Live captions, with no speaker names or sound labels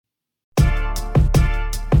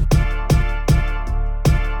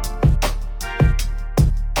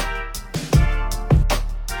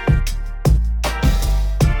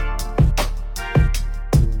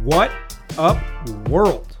What up,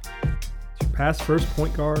 world? It's your past first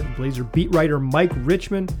point guard, Blazer beat writer Mike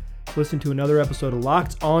Richmond. Listen to another episode of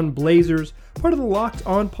Locked On Blazers, part of the Locked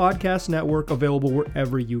On Podcast Network, available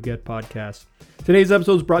wherever you get podcasts. Today's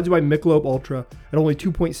episode is brought to you by Michelob Ultra at only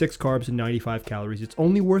 2.6 carbs and 95 calories. It's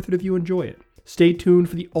only worth it if you enjoy it. Stay tuned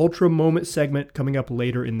for the Ultra Moment segment coming up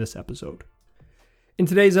later in this episode. In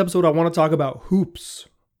today's episode, I want to talk about hoops.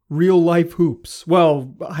 Real life hoops.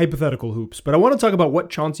 Well, hypothetical hoops. But I want to talk about what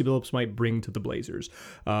Chauncey Billups might bring to the Blazers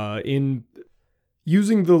in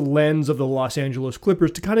using the lens of the Los Angeles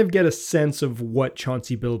Clippers to kind of get a sense of what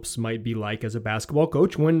Chauncey Billups might be like as a basketball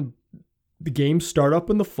coach when the games start up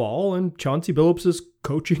in the fall and Chauncey Billups is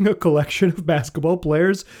coaching a collection of basketball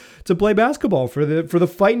players to play basketball for the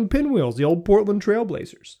Fightin' Pinwheels, the old Portland Trail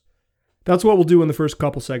Blazers. That's what we'll do in the first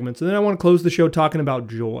couple segments. And then I want to close the show talking about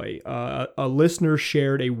joy. A listener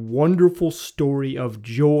shared a wonderful story of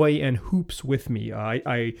joy and hoops with me.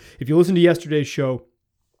 If you listen to yesterday's show,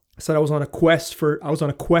 I said I was on a quest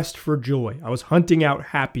for joy. I was hunting out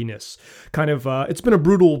happiness. Kind of, it's been a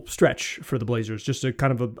brutal stretch for the Blazers. Just a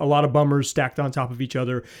lot of bummers stacked on top of each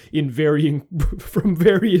other in from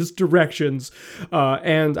various directions.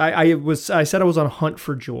 And I said I was on a hunt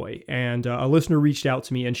for joy. And a listener reached out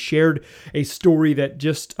to me and shared a story that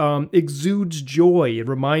just exudes joy. It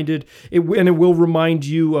will remind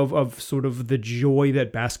you of sort of the joy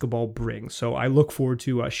that basketball brings. So I look forward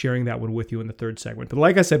to sharing that one with you in the third segment. But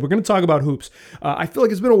like I said, we're going to talk about hoops. I feel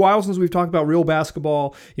like it's been a while since we've talked about real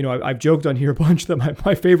basketball. You know, I've joked on here a bunch that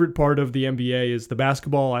my favorite part of the NBA is the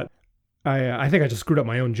basketball. I think I just screwed up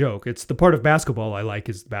my own joke. It's the part of basketball I like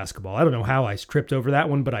is basketball. I don't know how I tripped over that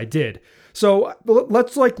one, but I did. So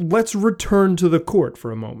let's return to the court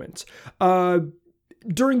for a moment. During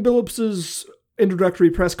Billups's introductory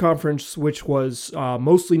press conference, which was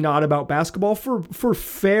mostly not about basketball for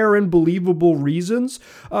fair and believable reasons,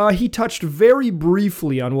 he touched very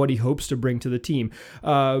briefly on what he hopes to bring to the team.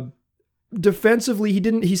 Defensively,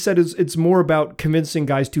 he said it's more about convincing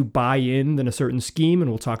guys to buy in than a certain scheme, and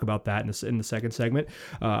we'll talk about that in the second segment.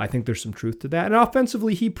 I think there's some truth to that. And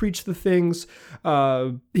offensively, he preached the things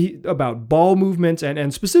about ball movement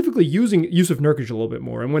and specifically using Jusuf Nurkic a little bit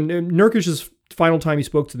more. And when Nurkic's final time he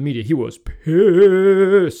spoke to the media, he was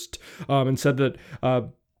pissed and said that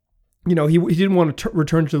he didn't want to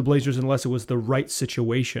return to the Blazers unless it was the right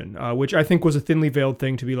situation, which I think was a thinly veiled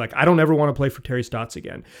thing to be like, I don't ever want to play for Terry Stotts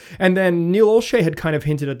again. And then Neil Olshey had kind of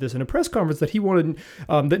hinted at this in a press conference that he wanted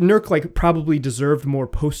that Nurk probably deserved more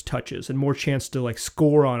post touches and more chance to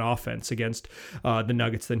score on offense against the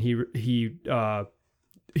Nuggets than he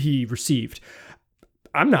received.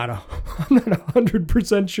 I'm not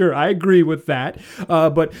 100% sure. I agree with that,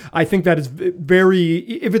 but I think that is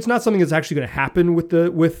if it's not something that's actually going to happen with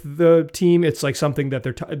the team, it's like something that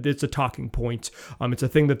it's a talking point. It's a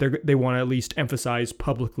thing that they want to at least emphasize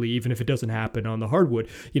publicly, even if it doesn't happen on the hardwood.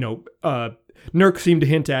 Nurk seemed to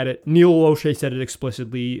hint at it. Neil Olshey said it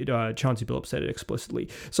explicitly. Chauncey Billups said it explicitly.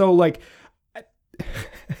 So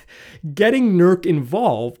getting Nurk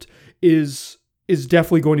involved is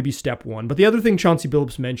definitely going to be step one. But the other thing Chauncey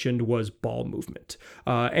Billups mentioned was ball movement.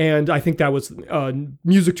 And I think that was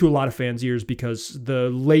music to a lot of fans' ears because the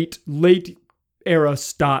late era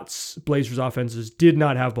Stotts Blazers offenses did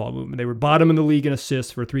not have ball movement. They were bottom in the league in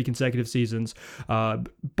assists for 3 consecutive seasons,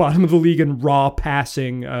 bottom of the league in raw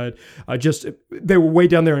passing. They were way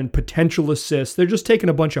down there in potential assists. They're just taking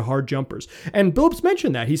a bunch of hard jumpers. And Billups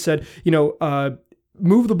mentioned that. He said,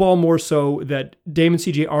 move the ball more so that Dame and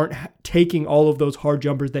CJ aren't taking all of those hard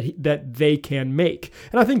jumpers that they can make.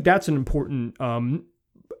 And I think that's an important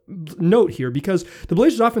note here because the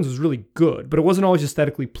Blazers offense was really good, but it wasn't always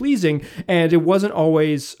aesthetically pleasing, and it wasn't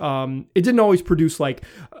always it didn't always produce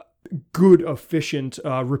good, efficient,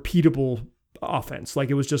 repeatable offense.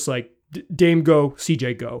 It was just Dame go,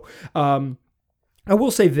 CJ go. I will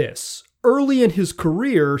say this. Early in his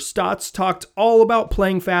career, Stotts talked all about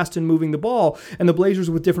playing fast and moving the ball, and the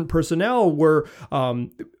Blazers with different personnel were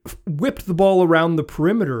whipped the ball around the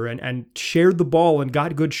perimeter and shared the ball and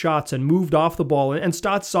got good shots and moved off the ball. And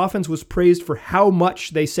Stotts' offense was praised for how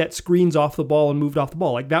much they set screens off the ball and moved off the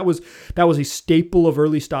ball. That was a staple of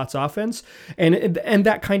early Stotts' offense, and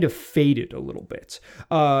that kind of faded a little bit.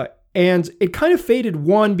 And it kind of faded,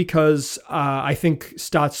 one, because I think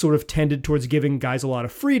Stotts sort of tended towards giving guys a lot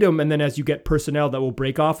of freedom. And then as you get personnel that will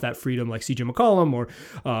break off that freedom, like CJ McCollum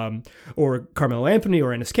or Carmelo Anthony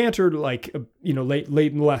or Enes Kanter, late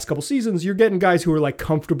in the last couple seasons, you're getting guys who are there in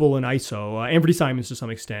ISO. Anthony Simons to some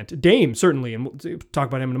extent. Dame, certainly, and we'll talk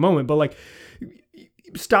about him in a moment. But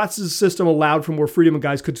Stotts' system allowed for more freedom and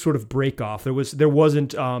guys could sort of break off. There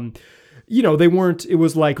wasn't they weren't, it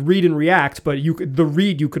was like read and react, but the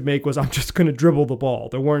read you could make was, I'm just going to dribble the ball.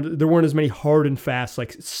 There weren't as many hard and fast,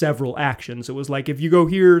 like several actions. It was like, if you go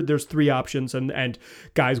here, there's 3 options, and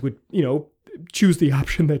guys would, choose the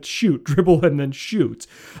option that's shoot, dribble, and then shoot.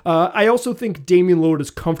 I also think Damian Lillard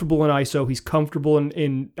is comfortable in ISO. He's comfortable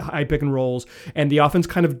in high pick and rolls, and the offense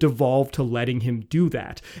kind of devolved to letting him do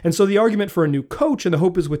that. And so the argument for a new coach, and the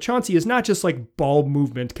hope is with Chauncey, is not just like ball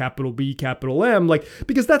movement, capital B, capital M, like,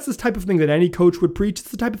 because that's the type of thing that any coach would preach.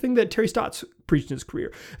 It's the type of thing that Terry Stotts preached in his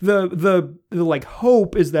career. The like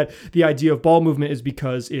hope is that the idea of ball movement is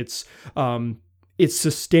because it's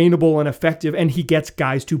sustainable and effective, and he gets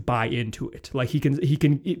guys to buy into it. Like he can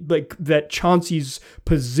like that Chauncey's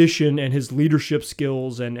position and his leadership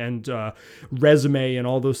skills and resume and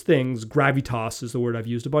all those things, gravitas is the word I've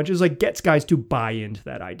used a bunch, is like gets guys to buy into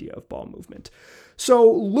that idea of ball movement.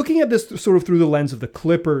 So looking at this sort of through the lens of the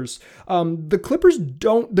Clippers, the Clippers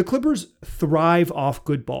thrive off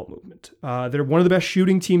good ball movement. They're one of the best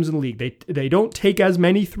shooting teams in the league. They don't take as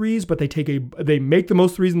many threes, but they make the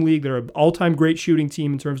most threes in the league. They're an all-time great shooting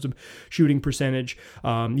team in terms of shooting percentage.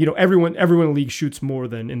 Everyone in the league shoots more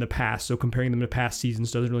than in the past, so comparing them to past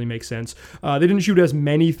seasons doesn't really make sense. They didn't shoot as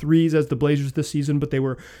many threes as the Blazers this season, but they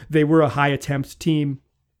were a high attempt team.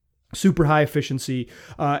 Super high efficiency,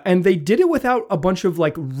 and they did it without a bunch of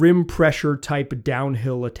like rim pressure type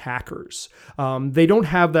downhill attackers. They don't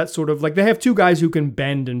have that sort of like, they have 2 guys who can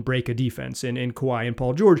bend and break a defense in Kawhi and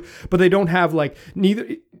Paul George, but they don't have like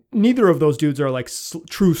neither of those dudes are like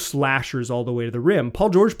true slashers all the way to the rim. Paul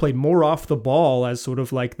George played more off the ball as sort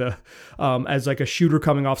of like as like a shooter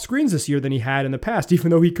coming off screens this year than he had in the past, even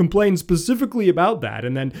though he complained specifically about that.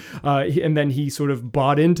 And then he sort of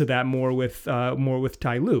bought into that more with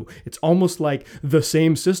Ty Lue. It's almost like the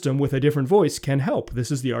same system with a different voice can help.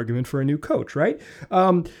 This is the argument for a new coach, right?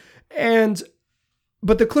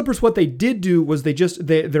 But the Clippers, what they did do was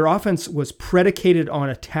their offense was predicated on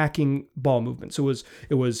attacking ball movement. So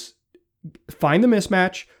it was find the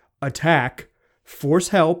mismatch, attack, force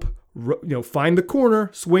help, find the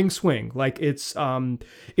corner, swing. Like it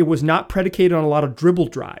was not predicated on a lot of dribble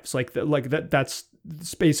drives.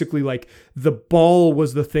 That's basically like the ball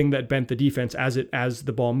was the thing that bent the defense as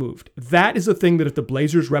the ball moved. That is a thing that if the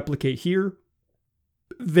Blazers replicate here,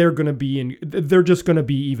 they're just going to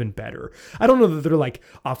be even better. I don't know that their like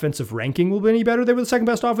offensive ranking will be any better. They were the second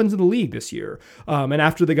best offense in the league this year. And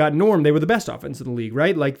after they got Norm, they were the best offense in the league,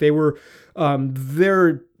 right? Like they're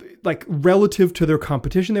like relative to their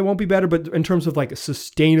competition, they won't be better, but in terms of like a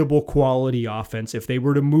sustainable quality offense, if they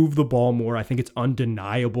were to move the ball more, I think it's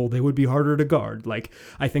undeniable they would be harder to guard. Like,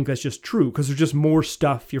 I think that's just true because there's just more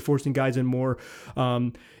stuff. You're forcing guys in more,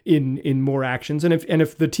 in more actions. And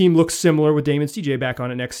if the team looks similar with Dame and CJ back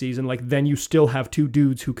on it next season, like then you still have 2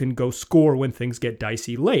 dudes who can go score when things get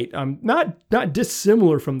dicey late. Not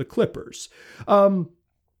dissimilar from the Clippers.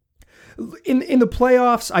 In the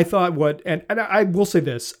playoffs, I thought and I will say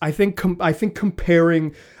this, I think playoff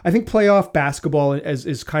basketball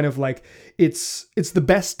is kind of like, it's the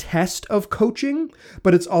best test of coaching,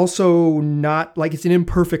 but it's also not like, it's an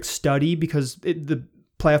imperfect study because the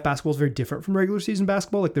playoff basketball is very different from regular season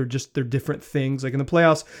basketball. Like they're different things. Like in the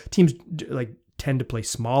playoffs, teams like tend to play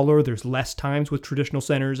smaller. There's less times with traditional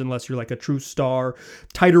centers unless you're like a true star,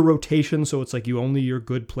 tighter rotation. So it's like your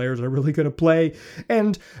good players are really going to play.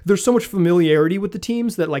 And there's so much familiarity with the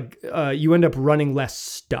teams that like you end up running less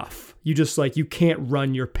stuff. You just like, you can't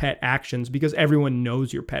run your pet actions because everyone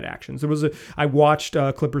knows your pet actions. I watched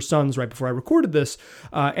Clippers Suns right before I recorded this.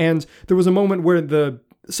 And there was a moment where the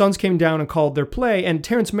Suns came down and called their play, and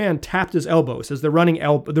Terrence Mann tapped his elbow. Says they're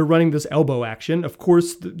running this elbow action. Of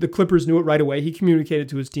course, the Clippers knew it right away. He communicated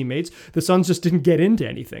to his teammates. The Suns just didn't get into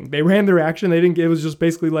anything. They ran their action. It was just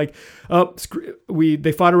basically like,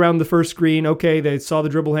 they fought around the first screen. Okay, they saw the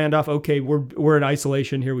dribble handoff. Okay, we're in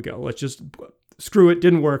isolation. Here we go. Let's just screw it.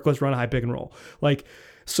 Didn't work. Let's run a high pick and roll. Like.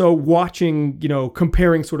 So watching,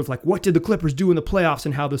 comparing sort of like what did the Clippers do in the playoffs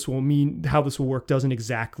and how this will work doesn't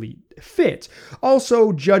exactly fit.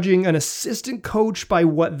 Also, judging an assistant coach by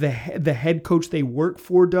what the head coach they work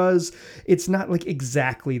for does, it's not like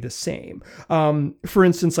exactly the same. For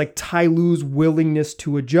instance, like Ty Lue's willingness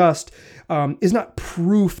to adjust is not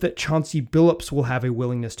proof that Chauncey Billups will have a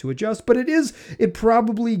willingness to adjust, but it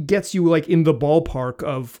probably gets you like in the ballpark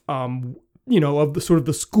of of the sort of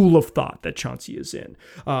the school of thought that Chauncey is in.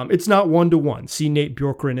 It's not 1-to-1. See Nate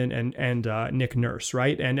Bjorkgren and Nick Nurse,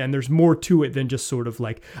 right? And there's more to it than just sort of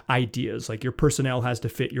like ideas. Like your personnel has to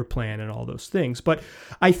fit your plan and all those things. But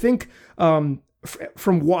I think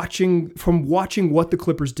from watching what the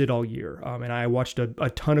Clippers did all year, and I watched a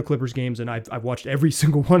ton of Clippers games, and I've watched every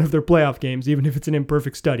single one of their playoff games, even if it's an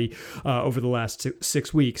imperfect study, over the last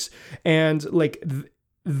 6 weeks, and like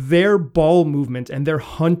their ball movement and their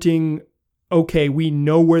hunting. Okay, we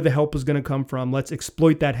know where the help is going to come from. Let's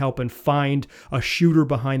exploit that help and find a shooter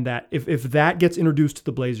behind that. If that gets introduced to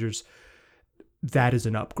the Blazers, that is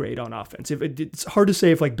an upgrade on offense. It's hard to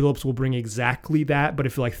say if like Billups will bring exactly that, but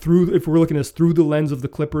if we're looking at this through the lens of the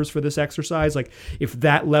Clippers for this exercise, like if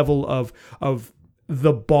that level of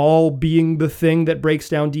the ball being the thing that breaks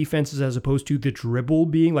down defenses as opposed to the dribble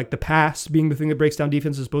being, like the pass being the thing that breaks down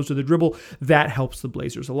defense as opposed to the dribble, that helps the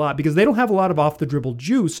Blazers a lot because they don't have a lot of off the dribble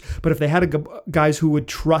juice, but if they had guys who would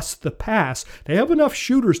trust the pass, they have enough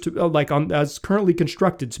shooters to as currently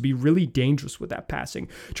constructed to be really dangerous with that passing.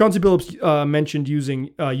 Chauncey Billups mentioned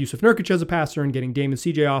using Yusuf Nurkic as a passer and getting Dame and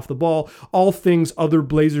CJ off the ball, all things other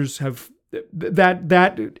Blazers have.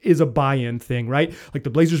 That is a buy-in thing, right? Like the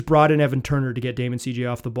Blazers brought in Evan Turner to get Dame and CJ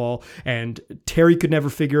off the ball, and Terry could never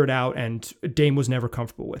figure it out, and Dame was never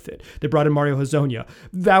comfortable with it. They brought in Mario Hezonja.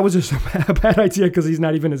 That was just a bad idea because he's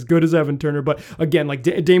not even as good as Evan Turner. But again, like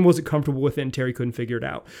Dame wasn't comfortable with it, and Terry couldn't figure it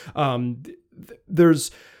out.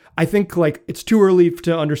 I think like it's too early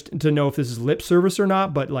to know if this is lip service or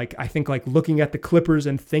not, but like I think like looking at the Clippers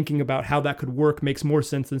and thinking about how that could work makes more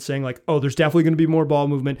sense than saying like, oh, there's definitely going to be more ball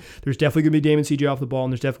movement. There's definitely going to be Dame and CJ off the ball,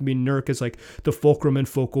 and there's definitely going to be Nurk as like the fulcrum and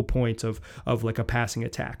focal point of like a passing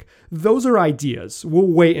attack. Those are ideas. We'll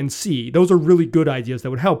wait and see. Those are really good ideas that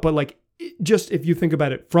would help, but like just if you think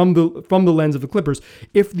about it from the lens of the Clippers,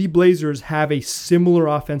 if the Blazers have a similar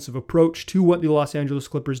offensive approach to what the Los Angeles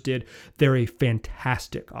Clippers did, they're a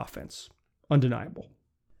fantastic offense. Undeniable.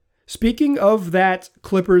 Speaking of that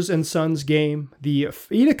Clippers and Suns game, the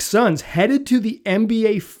Phoenix Suns headed to the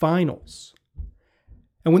NBA Finals.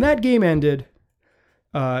 And when that game ended,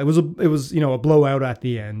 it was a blowout at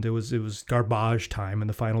the end. It was garbage time in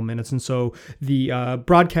the final minutes. And so the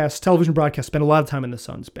television broadcast spent a lot of time on the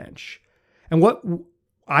Suns bench. And what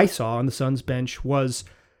I saw on the Suns bench was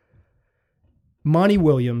Monty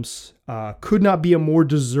Williams could not be a more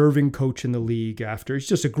deserving coach in the league after. He's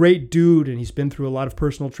just a great dude, and he's been through a lot of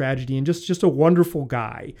personal tragedy and just a wonderful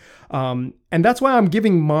guy. And that's why I'm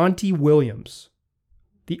giving Monty Williams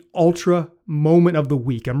the ultra moment of the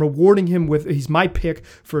week. I'm rewarding him he's my pick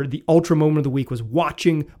for the ultra moment of the week was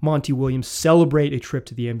watching Monty Williams celebrate a trip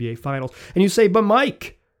to the NBA Finals. And you say, but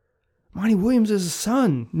Mike, Monty Williams is his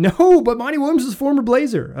son. No, but Monty Williams is a former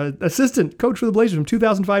Blazer, assistant coach for the Blazers from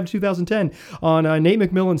 2005 to 2010 on Nate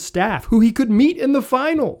McMillan's staff, who he could meet in the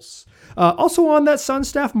finals. Also on that Suns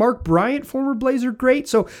staff, Mark Bryant, former Blazer great.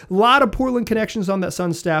 So a lot of Portland connections on that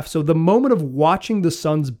Suns staff. So the moment of watching the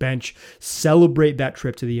Suns bench celebrate that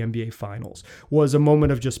trip to the NBA Finals was a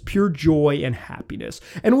moment of just pure joy and happiness.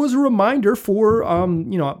 And it was a reminder for,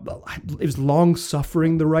 is long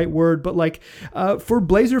suffering the right word, but like for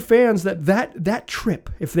Blazer fans that trip,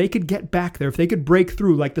 if they could get back there, if they could break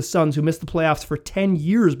through like the Suns who missed the playoffs for 10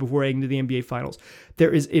 years before getting to the NBA Finals,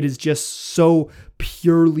 it is just so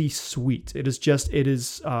purely sweet. It is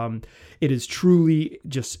truly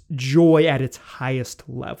just joy at its highest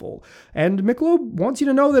level. And Michelob wants you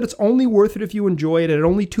to know that it's only worth it if you enjoy it. At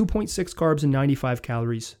only 2.6 carbs and 95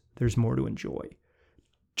 calories, there's more to enjoy.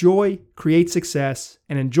 Joy creates success,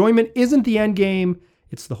 and enjoyment isn't the end game,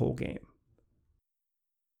 it's the whole game.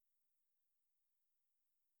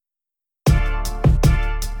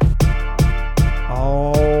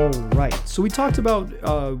 All right. So we talked about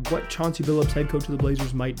what Chauncey Billups, head coach of the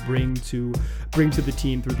Blazers, might bring to the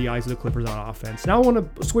team through the eyes of the Clippers on offense. Now I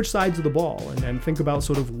want to switch sides of the ball and think about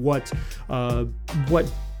sort of what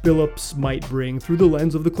Billups might bring through the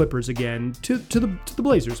lens of the Clippers again to the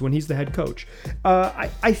Blazers when he's the head coach.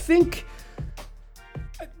 I think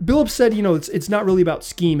Billups said, it's not really about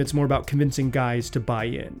scheme. It's more about convincing guys to buy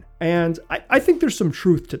in. And I think there's some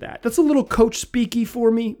truth to that. That's a little coach speaky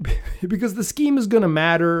for me because the scheme is going to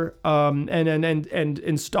matter. And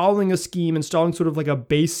installing a scheme, installing sort of like a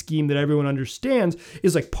base scheme that everyone understands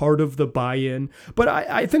is like part of the buy-in. But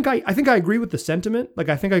I think I agree with the sentiment. Like,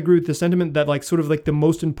 I think I agree with the sentiment that like sort of like the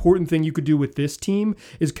most important thing you could do with this team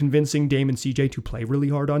is convincing Dame and CJ to play really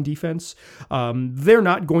hard on defense. They're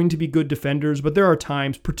not going to be good defenders, but there are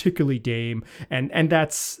times, particularly Dame, and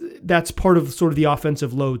that's part of sort of the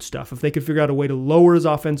offensive load stuff. If they could figure out a way to lower his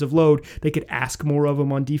offensive load, they could ask more of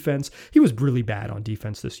him on defense. He was really bad on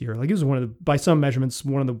defense this year. Like, he was by some measurements,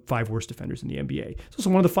 one of the 5 worst defenders in the NBA. He's also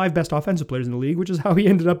one of the 5 best offensive players in the league, which is how he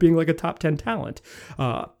ended up being like a top 10 talent.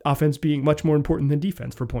 Offense being much more important than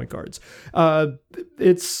defense for point guards.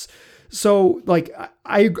 So like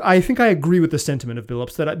I think I agree with the sentiment of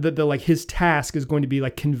Billups that like his task is going to be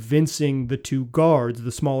like convincing the two guards,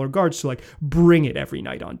 the smaller guards, to like bring it every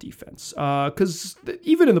night on defense. Because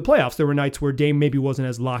even in the playoffs, there were nights where Dame maybe wasn't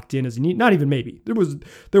as locked in as he needed. Not even maybe.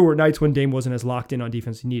 There were nights when Dame wasn't as locked in on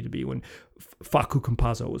defense as he needed to be, when Facu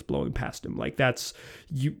Campazzo was blowing past him. Like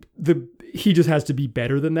he just has to be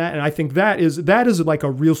better than that. And I think that is like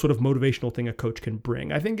a real sort of motivational thing a coach can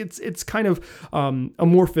bring. I think it's kind of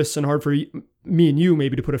amorphous and hard for me and you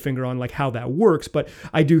maybe to put a finger on like how that works, but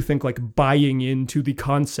I do think like buying into the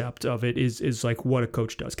concept of it is like what a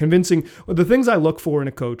coach does. Convincing the things I look for in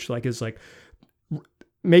a coach like is like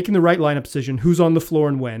making the right lineup decision, who's on the floor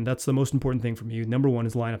and when. That's the most important thing for me. Number one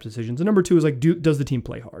is lineup decisions. And number two is like, does the team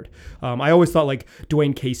play hard? I always thought like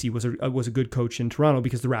Dwayne Casey was a good coach in Toronto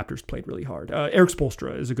because the Raptors played really hard. Eric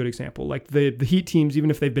Spoelstra is a good example. Like the Heat teams,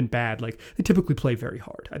 even if they've been bad, like they typically play very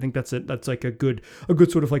hard. I think that's it. That's like a good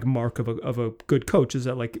sort of like mark of a good coach, is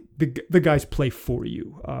that like the guys play for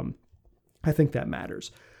you. I think that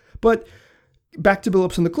matters. But back to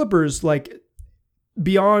Billups and the Clippers, like,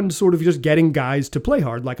 beyond sort of just getting guys to play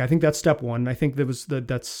hard, like I think that's step one. I think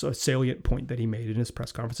that's a salient point that he made in his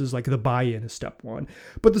press conferences. Like the buy-in is step one,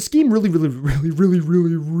 but the scheme really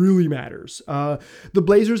matters. The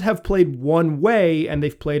Blazers have played one way, and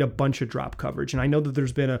they've played a bunch of drop coverage. And I know that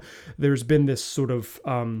there's been this sort of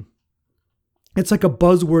it's like a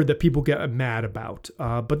buzzword that people get mad about,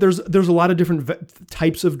 but there's a lot of different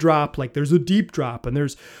types of drop. Like there's a deep drop, and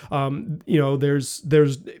there's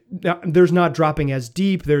not dropping as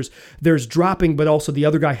deep. There's dropping, but also the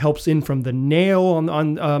other guy helps in from the nail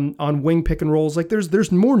on wing pick and rolls. Like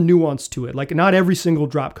there's more nuance to it. Like not every single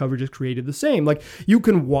drop coverage is created the same. Like you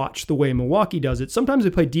can watch the way Milwaukee does it. Sometimes they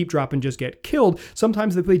play deep drop and just get killed.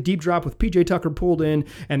 Sometimes they play deep drop with PJ Tucker pulled in,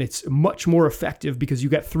 and it's much more effective because you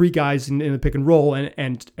get three guys in the pick and roll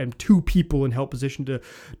and two people in help position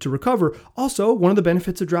to recover. Also, one of the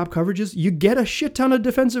benefits of drop coverage is you get a shit ton of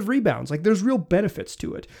defensive rebounds. Like there's real benefits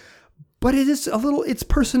to it. But it's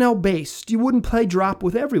personnel based. You wouldn't play drop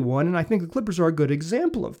with everyone, and I think the Clippers are a good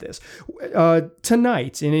example of this.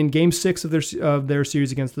 Tonight, in Game 6 of their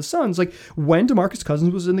series against the Suns, like when DeMarcus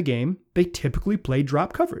Cousins was in the game, they typically played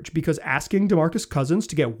drop coverage because asking DeMarcus Cousins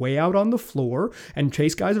to get way out on the floor and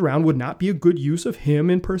chase guys around would not be a good use of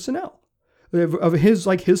him in personnel. Of his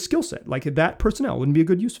skill set, like that personnel wouldn't be a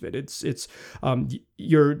good use of it. It's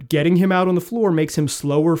you're getting him out on the floor makes him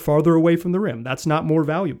slower, farther away from the rim. That's not more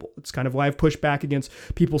valuable. It's kind of why I've pushed back against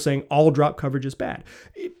people saying all drop coverage is bad.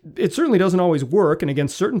 It certainly doesn't always work, and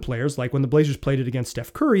against certain players, like when the Blazers played it against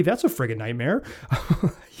Steph Curry, that's a friggin' nightmare.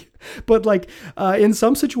 But like in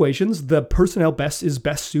some situations, the personnel is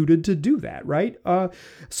best suited to do that, right?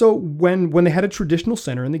 So when they had a traditional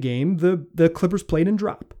center in the game, the Clippers played in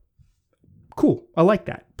drop. Cool. I like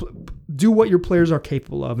that. Do what your players are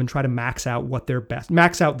capable of and try to max out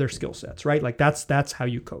their skill sets, right? Like that's how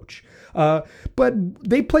you coach. But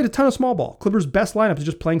they played a ton of small ball. Clippers' best lineup is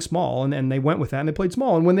just playing small, and they went with that and they played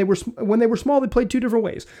small. And when they were small, they played two different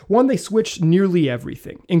ways. One, they switched nearly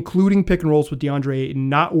everything, including pick and rolls with DeAndre Ayton,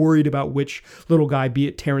 not worried about which little guy, be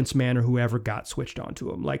it Terrence Mann or whoever, got switched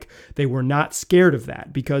onto him. Like they were not scared of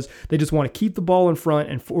that because they just want to keep the ball in front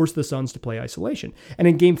and force the Suns to play isolation. And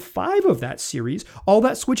in Game 5 of that series, all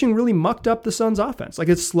that switching really mucked up the Suns' offense. Like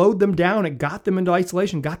it slowed them down, it got them into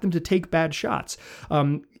isolation, got them to take bad shots.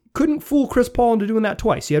 Couldn't fool Chris Paul into doing that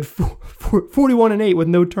twice. He had 41 and 8 with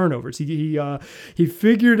no turnovers. He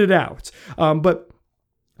figured it out.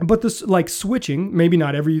 But this like switching, maybe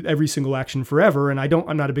not every single action forever, and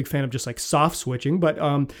I'm not a big fan of just like soft switching, but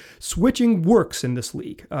switching works in this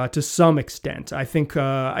league to some extent. I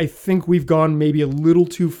think we've gone maybe a little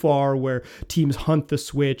too far where teams hunt the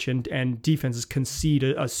switch and defenses concede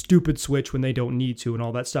a stupid switch when they don't need to and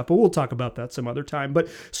all that stuff. But we'll talk about that some other time. But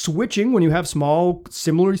switching when you have small,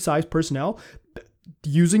 similarly sized personnel,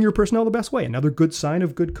 using your personnel the best way, another good sign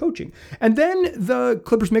of good coaching. And then the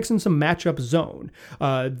Clippers mix in some matchup zone.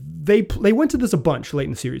 They went to this a bunch late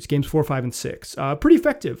in the series, games 4, 5, and 6. Pretty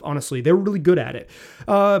effective, honestly. They were really good at it.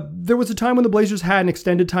 There was a time when the Blazers had an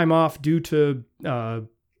extended time off due to a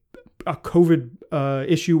COVID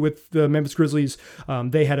issue with the Memphis Grizzlies.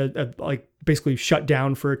 They had basically shut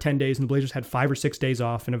down for 10 days, and the Blazers had 5 or 6 days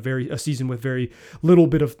off in a season with very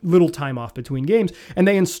little time off between games. And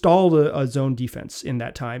they installed a zone defense in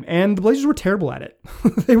that time. And the Blazers were terrible at it.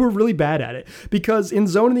 They were really bad at it because in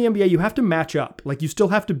zone in the NBA, you have to match up. Like you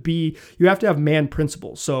have to have man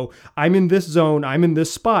principles. So I'm in this zone, I'm in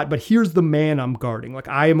this spot, but here's the man I'm guarding. Like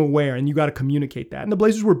I am aware, and you got to communicate that. And the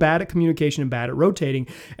Blazers were bad at communication and bad at rotating,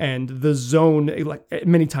 and the zone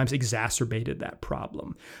many times exacerbated that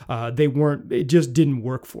problem. It just didn't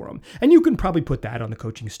work for them. And you can probably put that on the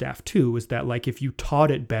coaching staff too, is that like if you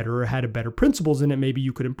taught it better or had a better principles in it, maybe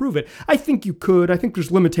you could improve it. I think you could. I think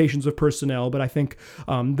there's limitations of personnel, but I think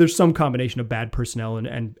there's some combination of bad personnel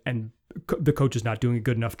and the coach is not doing a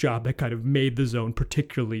good enough job that kind of made the zone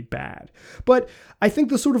particularly bad. But I think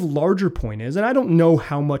the sort of larger point is, and I don't know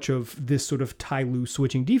how much of this sort of Ty Lue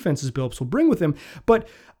switching defenses Billups will bring with him, but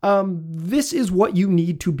this is what you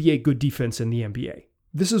need to be a good defense in the NBA.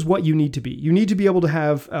 This is what you need to be. You need to be able to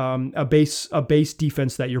have a base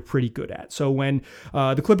defense that you're pretty good at. So when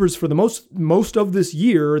the Clippers, for the most of this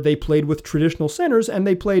year, they played with traditional centers and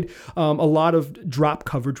they played a lot of drop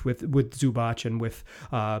coverage with Zubac and with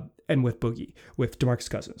Boogie, with DeMarcus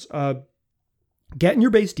Cousins. Get in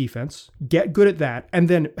your base defense, get good at that, and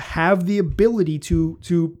then have the ability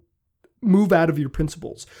to move out of your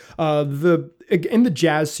principles. In the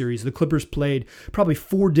Jazz series, the Clippers played probably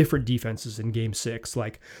 4 different defenses in Game 6,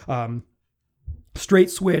 like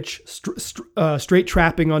straight switch, straight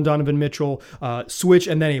trapping on Donovan Mitchell, switch,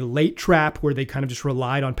 and then a late trap where they kind of just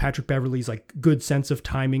relied on Patrick Beverley's like good sense of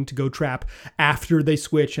timing to go trap after they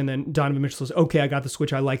switch. And then Donovan Mitchell says, okay, I got the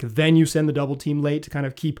switch I like. Then you send the double team late to kind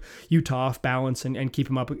of keep Utah off balance and keep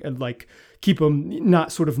them up and like keep them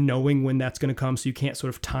not sort of knowing when that's going to come, so you can't sort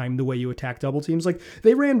of time the way you attack double teams. Like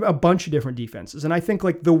they ran a bunch of different defenses. And I think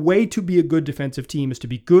like the way to be a good defensive team is to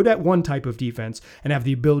be good at one type of defense and have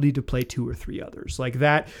the ability to play 2 or 3 others. Like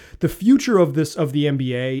that, the future of the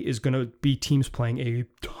NBA is going to be teams playing a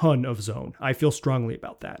ton of zone. I feel strongly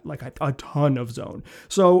about that, like a ton of zone.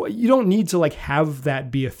 So you don't need to like have that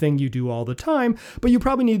be a thing you do all the time, but you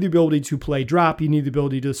probably need the ability to play drop. You need the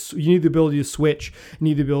ability to switch. You need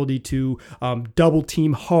the ability to double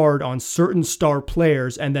team hard on certain star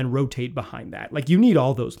players and then rotate behind that. Like you need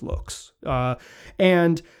all those looks.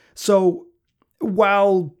 And so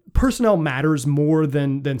while personnel matters more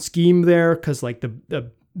than scheme there, because like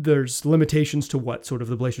there's limitations to what sort of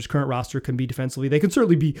the Blazers' current roster can be defensively. They could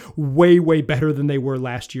certainly be way, way better than they were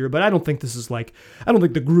last year, but I don't think the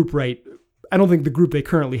group they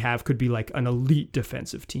currently have could be like an elite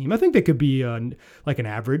defensive team. I think they could be like an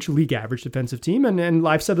average, league average defensive team. And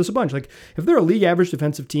I've said this a bunch, like if they're a league average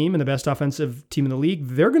defensive team and the best offensive team in the league,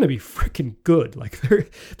 they're going to be freaking good. Like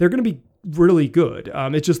they're going to be really good.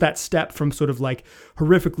 It's just that step from sort of like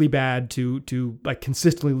horrifically bad to like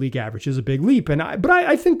consistently league average is a big leap. But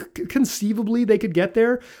I think conceivably they could get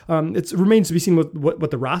there. It remains to be seen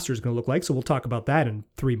what the roster is going to look like. So we'll talk about that in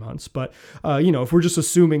 3 months. But if we're just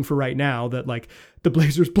assuming for right now that like the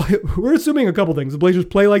Blazers play, we're assuming a couple things. The Blazers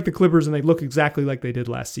play like the Clippers and they look exactly like they did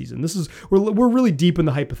last season. We're really deep in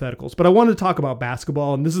the hypotheticals, but I wanted to talk about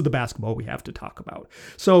basketball, and this is the basketball we have to talk about.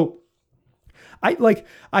 So I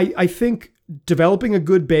think developing a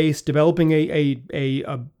good base, developing a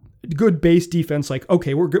good base defense, like,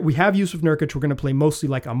 okay, we have Yusuf Nurkic, we're going to play mostly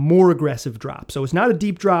like a more aggressive drop. So it's not a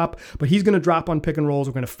deep drop, but he's going to drop on pick and rolls.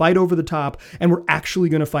 We're going to fight over the top, and we're actually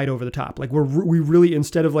going to fight over the top. Like we really,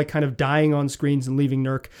 instead of like kind of dying on screens and leaving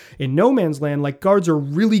Nurk in no man's land, like guards are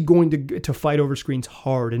really going to fight over screens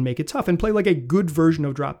hard and make it tough and play like a good version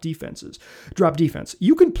of drop defense.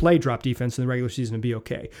 You can play drop defense in the regular season and be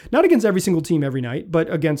okay. Not against every single team every night, but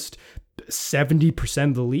against 70%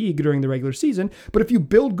 of the league during the regular season. But if you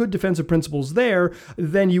build good defensive principles there,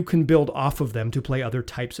 then you can build off of them to play other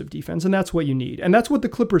types of defense. And that's what you need. And that's what the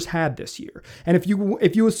Clippers had this year. And if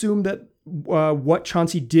you assume that what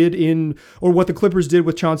Chauncey did what the Clippers did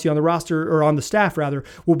with Chauncey on the roster, or on the staff rather,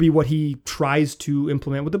 will be what he tries to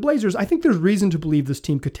implement with the Blazers, I think there's reason to believe this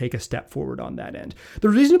team could take a step forward on that end.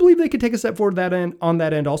 There's reason to believe they could take a step forward on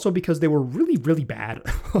that end also because they were really, really bad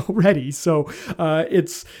already. So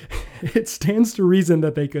it stands to reason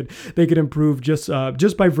that they could improve just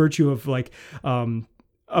by virtue of like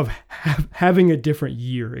having a different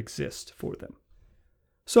year exist for them.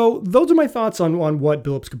 So those are my thoughts on what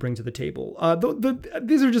Billups could bring to the table.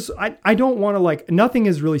 These are just, I don't want to like, nothing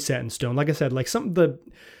is really set in stone. Like I said, like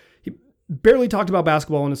he barely talked about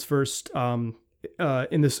basketball in his first meeting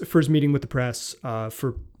with the press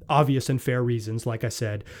for obvious and fair reasons, like I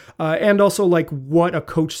said. And also like what a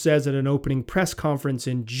coach says at an opening press conference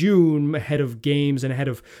in June ahead of games and ahead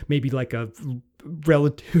of maybe like a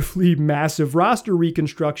relatively massive roster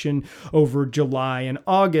reconstruction over July and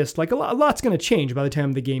August. Like a lot's going to change by the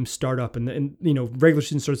time the games start up and regular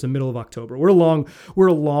season starts in the middle of October. We're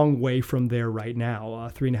a long way from there right now,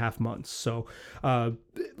 3.5 months. So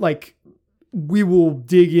we will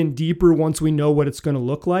dig in deeper once we know what it's going to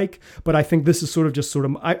look like. But I think this is sort of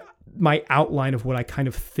my outline of what I kind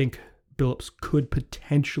of think Billups could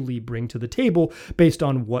potentially bring to the table based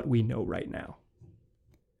on what we know right now.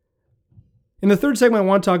 In the third segment, I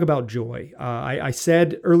want to talk about joy. I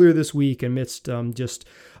said earlier this week, amidst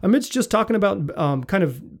just talking about kind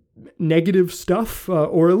of negative stuff,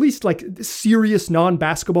 or at least like serious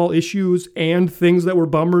non-basketball issues and things that were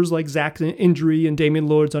bummers, like Zach's injury and Damian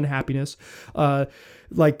Lillard's unhappiness.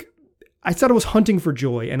 Like I said, I was hunting for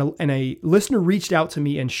joy, and a listener reached out to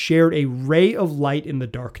me and shared a ray of light in the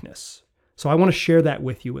darkness. So I want to share that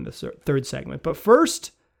with you in the third segment. But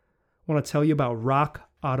first, I want to tell you about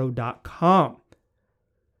RockAuto.com.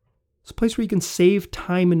 It's a place where you can save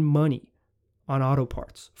time and money on auto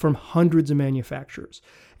parts from hundreds of manufacturers.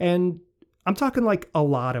 And I'm talking like a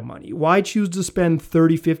lot of money. Why choose to spend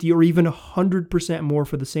 30, 50, or even 100% more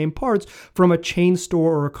for the same parts from a chain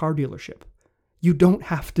store or a car dealership? You don't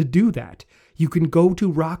have to do that. You can go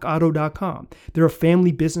to rockauto.com. They're a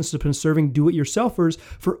family business that's been serving do-it-yourselfers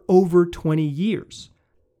for over 20 years.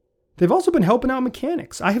 They've also been helping out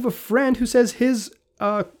mechanics. I have a friend who says his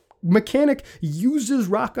mechanic uses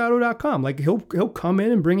rockauto.com. Like he'll come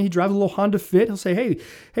in and he drives a little Honda Fit. He'll say,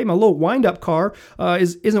 hey, my little wind-up car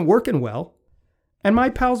isn't working well. And my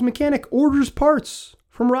pal's mechanic orders parts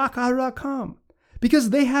from rockauto.com.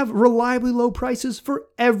 Because they have reliably low prices for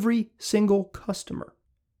every single customer.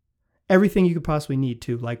 Everything you could possibly need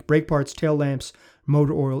too, like brake parts, tail lamps,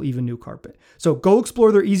 motor oil, even new carpet. So go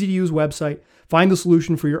explore their easy-to-use website, find the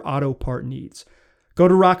solution for your auto part needs. Go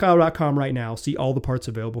to rockauto.com right now, see all the parts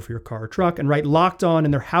available for your car or truck, and write Locked On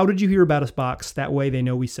in their How Did You Hear About Us box. That way they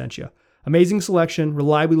know we sent you. Amazing selection,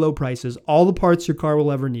 reliably low prices, all the parts your car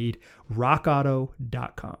will ever need.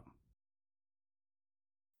 rockauto.com.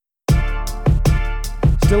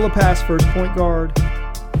 Still a past first point guard.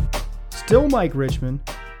 Still Mike Richman.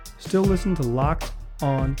 Still listen to Locked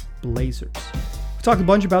On Blazers. We talked a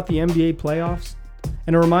bunch about the NBA playoffs.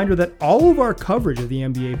 And a reminder that all of our coverage of the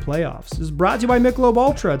NBA playoffs is brought to you by Michelob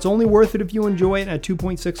Ultra. It's only worth it if you enjoy it at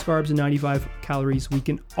 2.6 carbs and 95 calories. We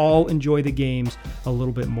can all enjoy the games a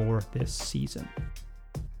little bit more this season.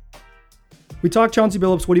 We talked Chauncey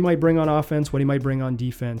Billups, what he might bring on offense, what he might bring on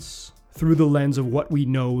defense, through the lens of what we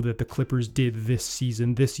know that the Clippers did this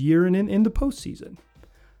season, this year, and in the postseason.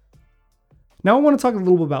 Now I want to talk a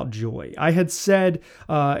little bit about joy. I had said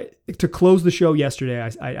to close the show yesterday,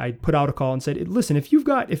 I put out a call and said, listen, if you've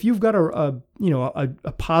got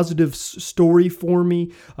a positive story for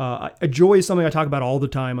me, a joy is something I talk about all the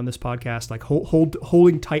time on this podcast, like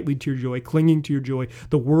holding tightly to your joy, clinging to your joy.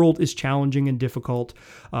 The world is challenging and difficult.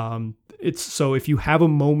 So if you have a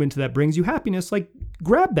moment that brings you happiness, like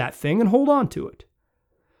grab that thing and hold on to it.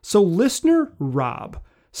 So listener Rob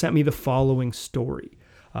sent me the following story,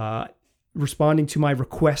 responding to my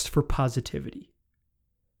request for positivity.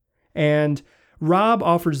 And Rob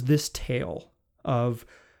offers this tale of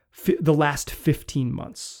the last 15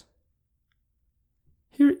 months.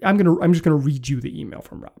 Here, I'm just gonna read you the email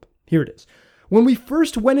from Rob. Here it is. When we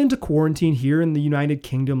first went into quarantine here in the United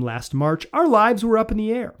Kingdom last March, our lives were up in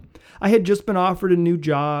the air. I had just been offered a new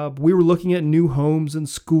job. We were looking at new homes and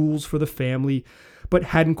schools for the family, but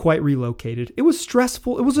hadn't quite relocated. It was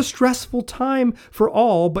stressful. It was a stressful time for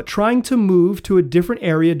all, but trying to move to a different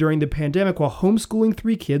area during the pandemic while homeschooling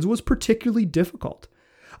 3 kids was particularly difficult.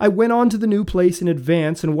 I went on to the new place in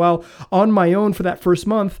advance, and while on my own for that first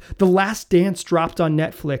month, The Last Dance dropped on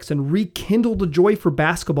Netflix and rekindled a joy for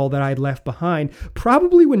basketball that I had left behind,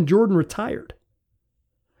 probably when Jordan retired.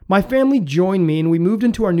 My family joined me, and we moved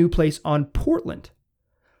into our new place on Portland.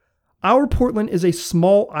 Our Portland is a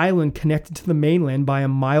small island connected to the mainland by a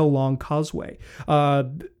mile-long causeway.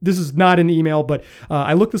 This is not in the email, but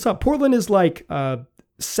I looked this up. Portland is like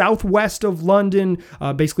southwest of London,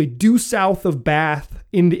 basically due south of Bath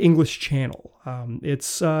in the English Channel.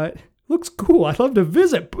 It's looks cool. I'd love to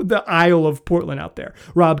visit the Isle of Portland out there.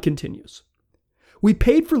 Rob continues. We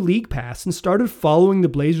paid for League Pass and started following the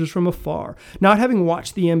Blazers from afar. Not having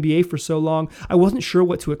watched the NBA for so long, I wasn't sure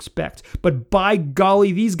what to expect, but by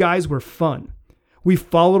golly, these guys were fun. We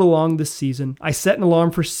followed along this season. I set an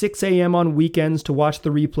alarm for 6 a.m. on weekends to watch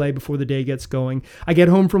the replay before the day gets going. I get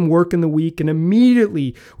home from work in the week and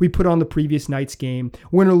immediately we put on the previous night's game.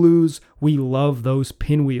 Win or lose, we love those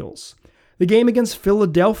pinwheels. The game against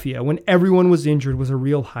Philadelphia, when everyone was injured, was a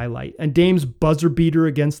real highlight, and Dame's buzzer beater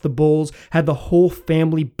against the Bulls had the whole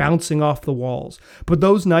family bouncing off the walls. But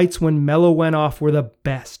those nights when Melo went off were the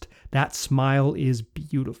best. That smile is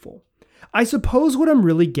beautiful. I suppose what I'm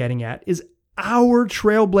really getting at is our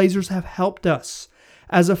Trailblazers have helped us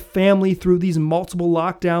as a family through these multiple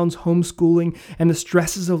lockdowns, homeschooling, and the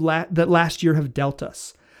stresses of that last year have dealt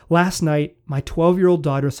us. Last night, my 12-year-old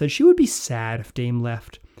daughter said she would be sad if Dame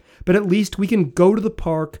left, but at least we can go to the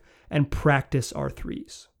park and practice our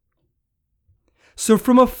threes. So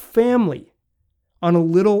from a family on a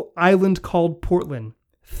little island called Portland.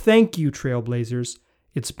 Thank you, Trailblazers.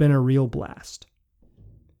 It's been a real blast.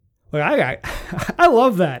 Like, I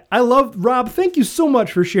love that. Rob, thank you so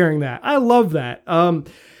much for sharing that. I love that.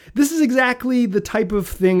 This is exactly the type of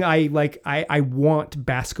thing I want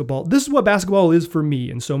basketball. This is what basketball is for me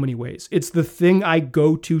in so many ways. It's the thing I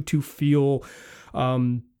go to feel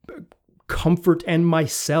comfort and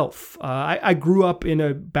myself. I grew up in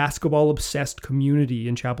a basketball-obsessed community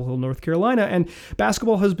in Chapel Hill, North Carolina, and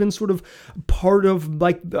basketball has been sort of part of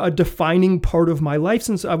like a defining part of my life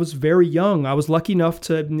since I was very young. I was lucky enough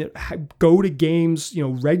to go to games,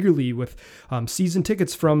 regularly with season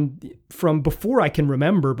tickets from before I can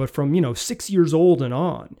remember, but from 6 years old and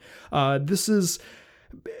on. This is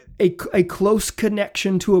a close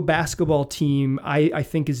connection to a basketball team, I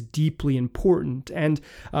think is deeply important. And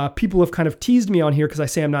people have kind of teased me on here because I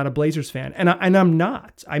say I'm not a Blazers fan, and I'm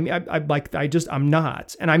not. I'm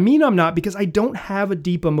not. And I mean I'm not because I don't have a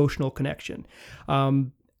deep emotional connection.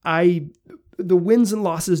 The wins and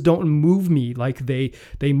losses don't move me like they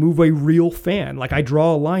move a real fan. Like, I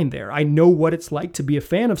draw a line there. I know what it's like to be a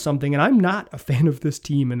fan of something, and I'm not a fan of this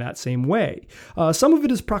team in that same way. Some of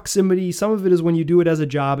it is proximity. Some of it is when you do it as a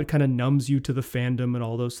job, it kind of numbs you to the fandom and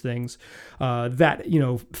all those things.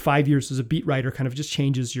 5 years as a beat writer kind of just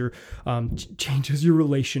changes your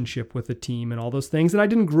relationship with the team and all those things. And I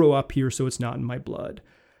didn't grow up here, so it's not in my blood.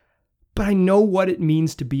 But I know what it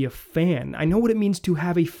means to be a fan. I know what it means to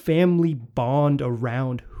have a family bond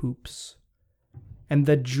around hoops. And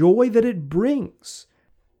the joy that it brings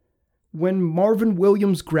when Marvin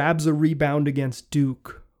Williams grabs a rebound against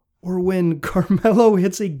Duke, or when Carmelo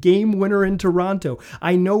hits a game winner in Toronto.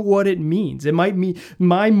 I know what it means. It might mean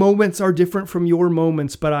my moments are different from your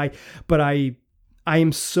moments, but I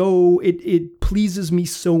am so, it pleases me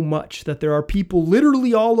so much that there are people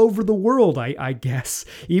literally all over the world, I guess,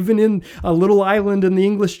 even in a little island in the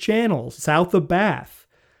English Channel, south of Bath,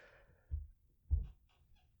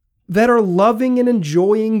 that are loving and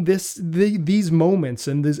enjoying these moments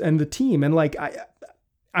and the team. And like,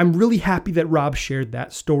 I'm really happy that Rob shared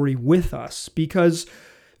that story with us, because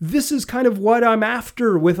this is kind of what I'm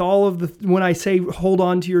after with all of when I say hold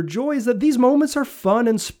on to your joy, is that these moments are fun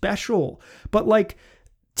and special, but like,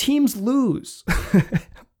 teams lose.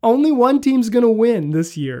 Only one team's going to win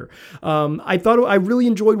this year. I really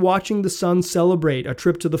enjoyed watching the Suns celebrate a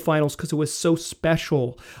trip to the finals because it was so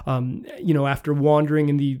special. After wandering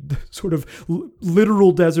in the sort of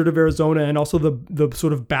literal desert of Arizona and also the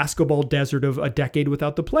sort of basketball desert of a decade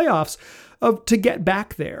without the playoffs, to get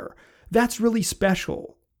back there. That's really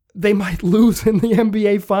special. They might lose in the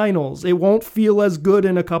NBA finals. It won't feel as good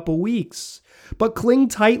in a couple weeks, but cling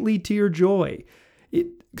tightly to your joy.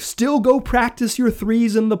 Still go practice your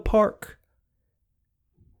threes in the park.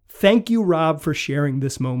 Thank you, Rob, for sharing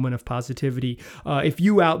this moment of positivity. If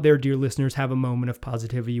you out there, dear listeners, have a moment of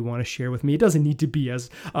positivity you want to share with me, it doesn't need to be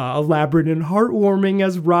as elaborate and heartwarming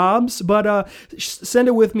as Rob's, but send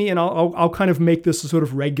it with me, and I'll kind of make this a sort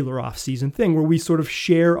of regular off-season thing where we sort of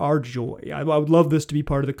share our joy. I would love this to be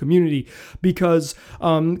part of the community because,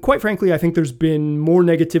 quite frankly, I think there's been more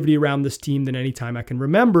negativity around this team than any time I can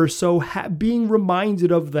remember. So being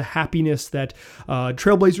reminded of the happiness that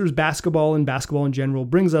Trailblazers basketball and basketball in general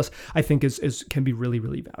brings us, I think can be really,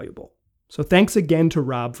 really valuable. So thanks again to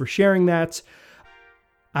Rob for sharing that.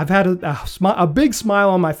 I've had a big smile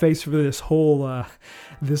on my face for this whole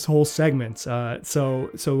segment.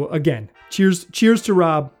 So again, cheers to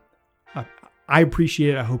Rob. I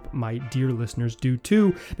appreciate it. I hope my dear listeners do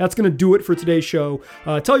too. That's going to do it for today's show.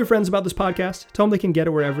 Tell your friends about this podcast. Tell them they can get it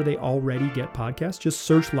wherever they already get podcasts. Just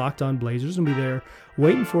search Locked On Blazers and be there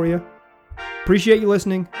waiting for you. Appreciate you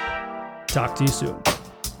listening. Talk to you soon.